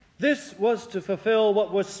This was to fulfill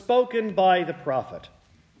what was spoken by the prophet.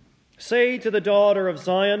 Say to the daughter of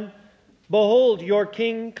Zion, Behold, your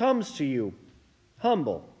king comes to you,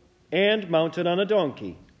 humble and mounted on a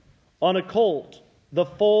donkey, on a colt, the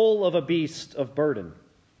foal of a beast of burden.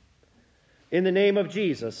 In the name of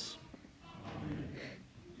Jesus,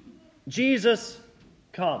 Jesus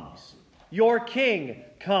comes. Your king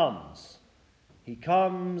comes. He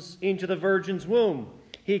comes into the virgin's womb.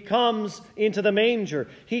 He comes into the manger.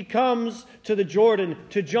 He comes to the Jordan,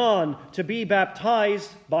 to John, to be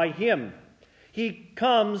baptized by him. He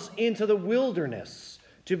comes into the wilderness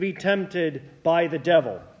to be tempted by the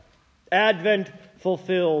devil. Advent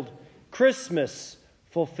fulfilled. Christmas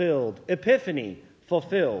fulfilled. Epiphany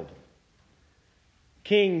fulfilled.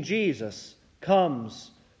 King Jesus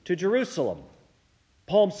comes to Jerusalem.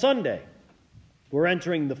 Palm Sunday. We're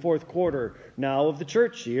entering the fourth quarter now of the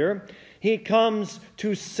church year. He comes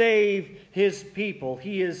to save his people.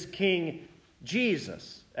 He is King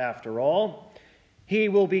Jesus, after all. He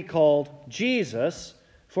will be called Jesus,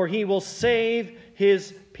 for he will save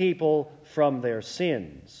his people from their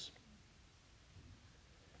sins.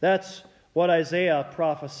 That's what Isaiah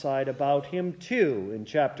prophesied about him too in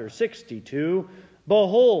chapter 62.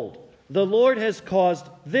 Behold, the Lord has caused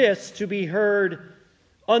this to be heard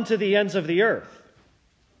unto the ends of the earth.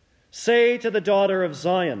 Say to the daughter of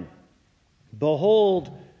Zion,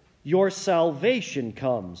 Behold, your salvation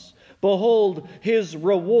comes. Behold, his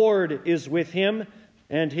reward is with him,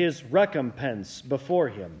 and his recompense before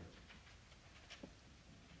him.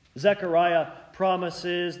 Zechariah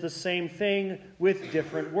promises the same thing with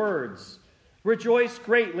different words. Rejoice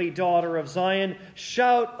greatly, daughter of Zion.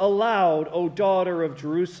 Shout aloud, O daughter of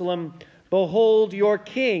Jerusalem. Behold, your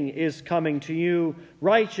king is coming to you.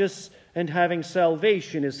 Righteous and having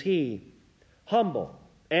salvation is he. Humble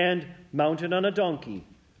and mounted on a donkey,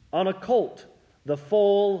 on a colt, the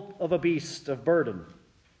foal of a beast of burden.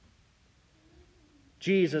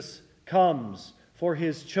 Jesus comes for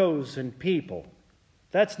his chosen people.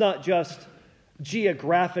 That's not just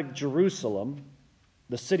geographic Jerusalem,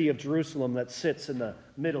 the city of Jerusalem that sits in the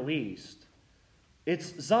Middle East.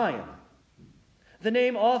 It's Zion, the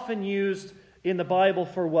name often used in the Bible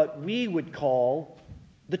for what we would call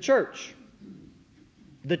the church.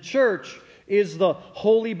 The church is the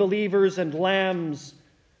holy believers and lambs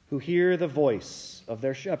who hear the voice of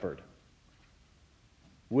their shepherd.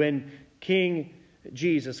 When King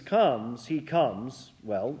Jesus comes, he comes,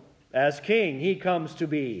 well, as king, he comes to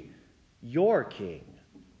be your king,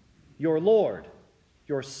 your Lord,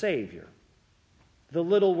 your Savior. The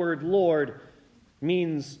little word Lord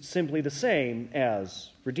means simply the same as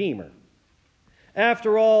Redeemer.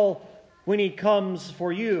 After all, when he comes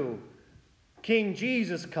for you, King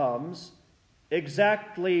Jesus comes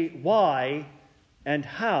exactly why and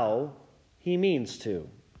how he means to.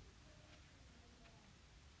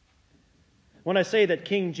 When I say that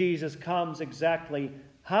King Jesus comes exactly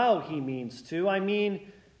how he means to, I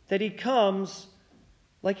mean that he comes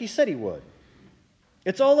like he said he would.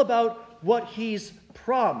 It's all about what he's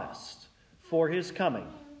promised for his coming.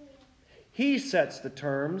 He sets the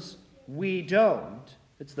terms, we don't.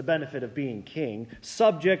 It's the benefit of being king.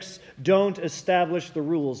 Subjects don't establish the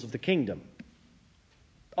rules of the kingdom.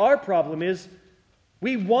 Our problem is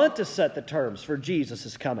we want to set the terms for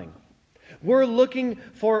Jesus' coming. We're looking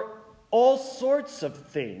for all sorts of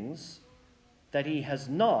things that he has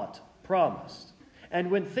not promised. And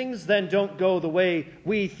when things then don't go the way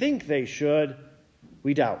we think they should,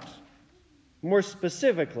 we doubt. More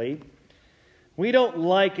specifically, we don't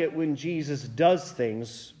like it when Jesus does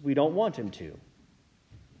things we don't want him to.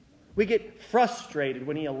 We get frustrated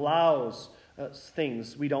when he allows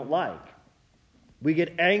things we don't like. We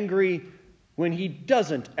get angry when he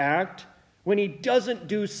doesn't act, when he doesn't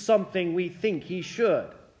do something we think he should.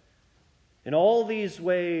 In all these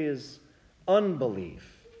ways,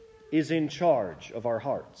 unbelief is in charge of our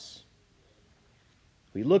hearts.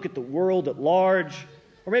 We look at the world at large,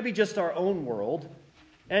 or maybe just our own world,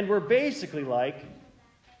 and we're basically like,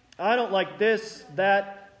 I don't like this,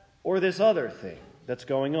 that, or this other thing that's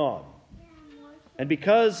going on. And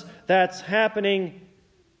because that's happening,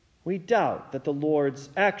 we doubt that the Lord's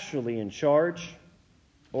actually in charge,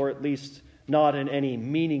 or at least not in any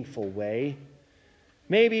meaningful way.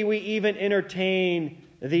 Maybe we even entertain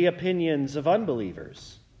the opinions of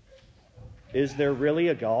unbelievers. Is there really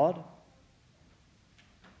a God?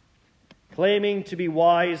 Claiming to be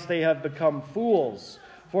wise, they have become fools.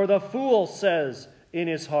 For the fool says in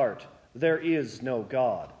his heart, there is no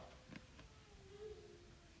God.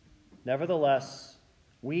 Nevertheless,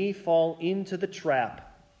 we fall into the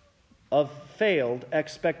trap of failed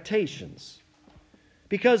expectations.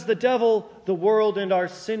 Because the devil, the world, and our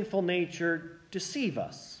sinful nature deceive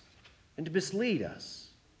us and mislead us.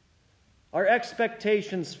 Our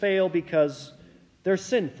expectations fail because they're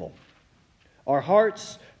sinful. Our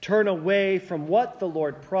hearts turn away from what the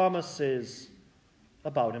Lord promises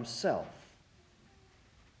about himself.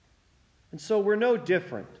 And so we're no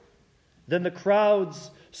different than the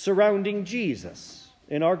crowds surrounding Jesus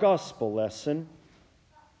in our gospel lesson.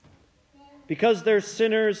 Because they're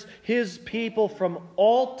sinners, his people from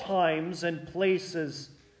all times and places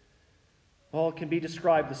all can be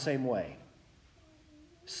described the same way.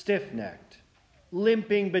 Stiff-necked,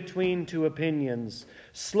 limping between two opinions,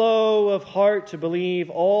 slow of heart to believe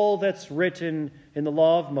all that's written in the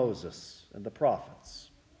law of Moses and the prophets.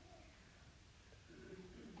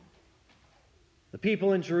 The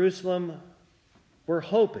people in Jerusalem were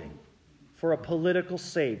hoping for a political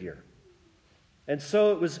savior. And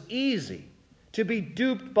so it was easy to be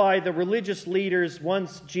duped by the religious leaders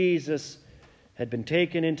once Jesus had been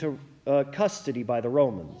taken into custody by the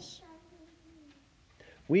Romans.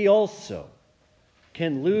 We also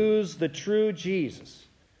can lose the true Jesus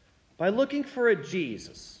by looking for a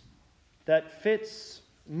Jesus that fits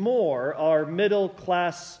more our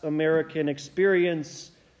middle-class American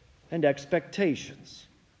experience and expectations.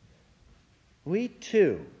 We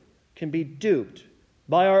too can be duped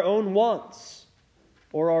by our own wants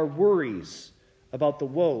or our worries about the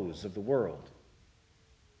woes of the world.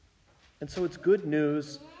 And so it's good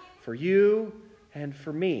news for you and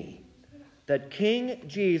for me that King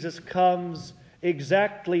Jesus comes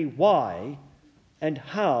exactly why and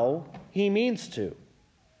how he means to.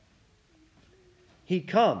 He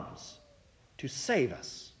comes to save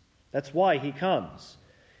us. That's why he comes.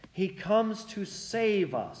 He comes to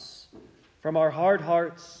save us from our hard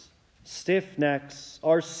hearts, stiff necks,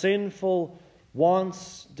 our sinful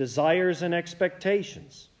wants, desires, and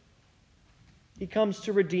expectations. He comes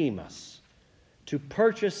to redeem us, to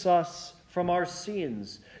purchase us from our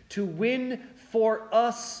sins, to win for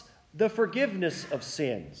us the forgiveness of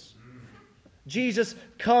sins. Jesus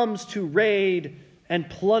comes to raid and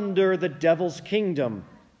plunder the devil's kingdom,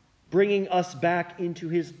 bringing us back into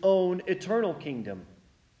his own eternal kingdom.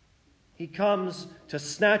 He comes to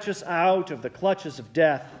snatch us out of the clutches of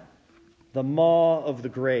death, the maw of the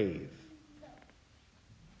grave.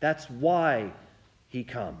 That's why he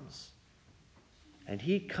comes. And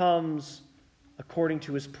he comes according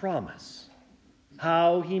to his promise,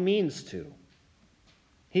 how he means to.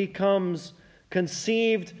 He comes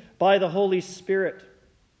conceived by the Holy Spirit,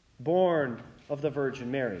 born of the Virgin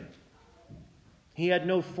Mary. He had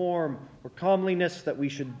no form or comeliness that we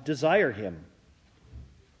should desire him.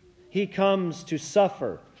 He comes to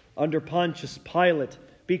suffer under Pontius Pilate,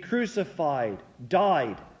 be crucified,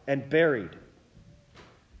 died, and buried.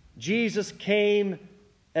 Jesus came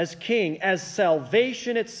as king, as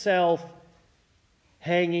salvation itself,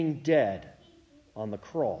 hanging dead on the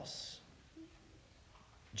cross.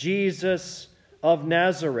 Jesus of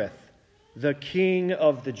Nazareth, the King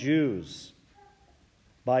of the Jews.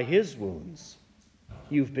 By his wounds,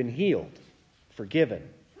 you've been healed, forgiven.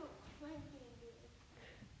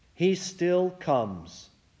 He still comes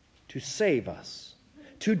to save us,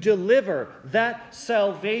 to deliver that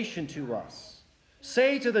salvation to us.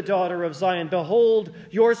 Say to the daughter of Zion, behold,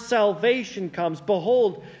 your salvation comes.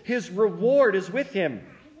 Behold, his reward is with him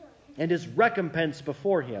and his recompense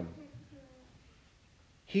before him.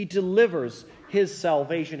 He delivers his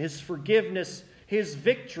salvation, his forgiveness, his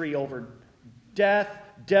victory over death,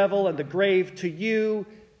 devil, and the grave to you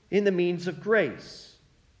in the means of grace.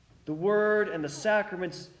 The word and the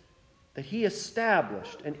sacraments that he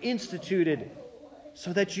established and instituted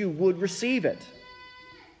so that you would receive it.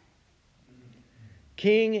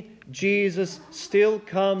 King Jesus still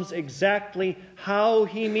comes exactly how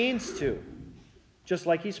he means to, just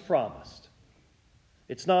like he's promised.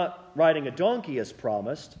 It's not riding a donkey as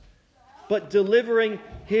promised, but delivering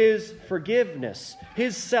his forgiveness,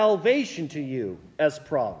 his salvation to you as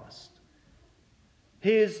promised.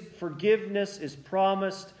 His forgiveness is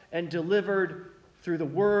promised and delivered through the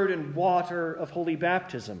word and water of holy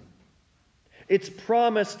baptism. It's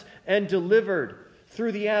promised and delivered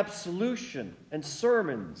through the absolution and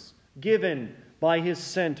sermons given by his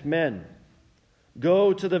sent men.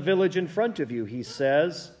 Go to the village in front of you, he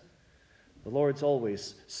says. The Lord's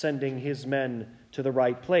always sending his men to the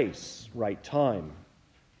right place, right time.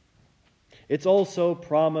 It's also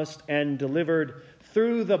promised and delivered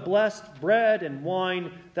through the blessed bread and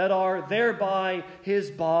wine that are thereby his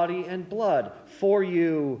body and blood for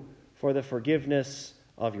you, for the forgiveness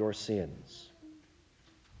of your sins.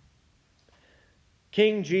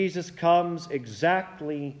 King Jesus comes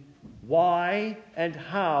exactly why and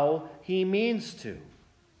how he means to.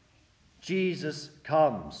 Jesus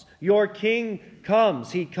comes. Your King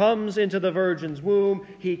comes. He comes into the Virgin's womb.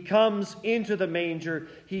 He comes into the manger.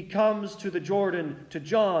 He comes to the Jordan, to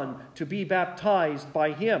John, to be baptized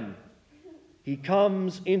by him. He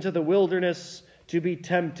comes into the wilderness to be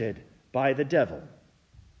tempted by the devil.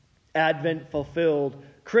 Advent fulfilled,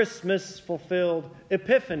 Christmas fulfilled,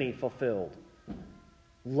 Epiphany fulfilled.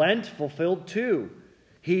 Lent fulfilled too.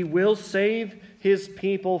 He will save his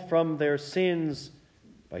people from their sins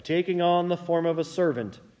by taking on the form of a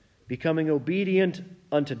servant, becoming obedient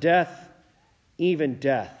unto death, even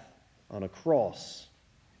death on a cross.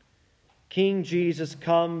 King Jesus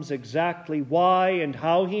comes exactly why and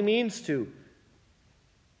how he means to.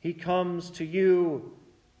 He comes to you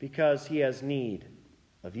because he has need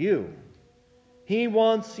of you. He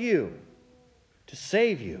wants you to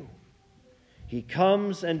save you. He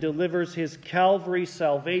comes and delivers his Calvary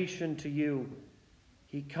salvation to you.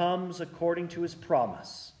 He comes according to his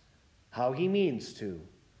promise, how he means to.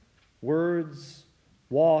 Words,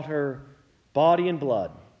 water, body and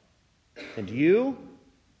blood. And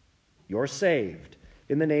you're saved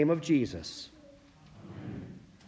in the name of Jesus.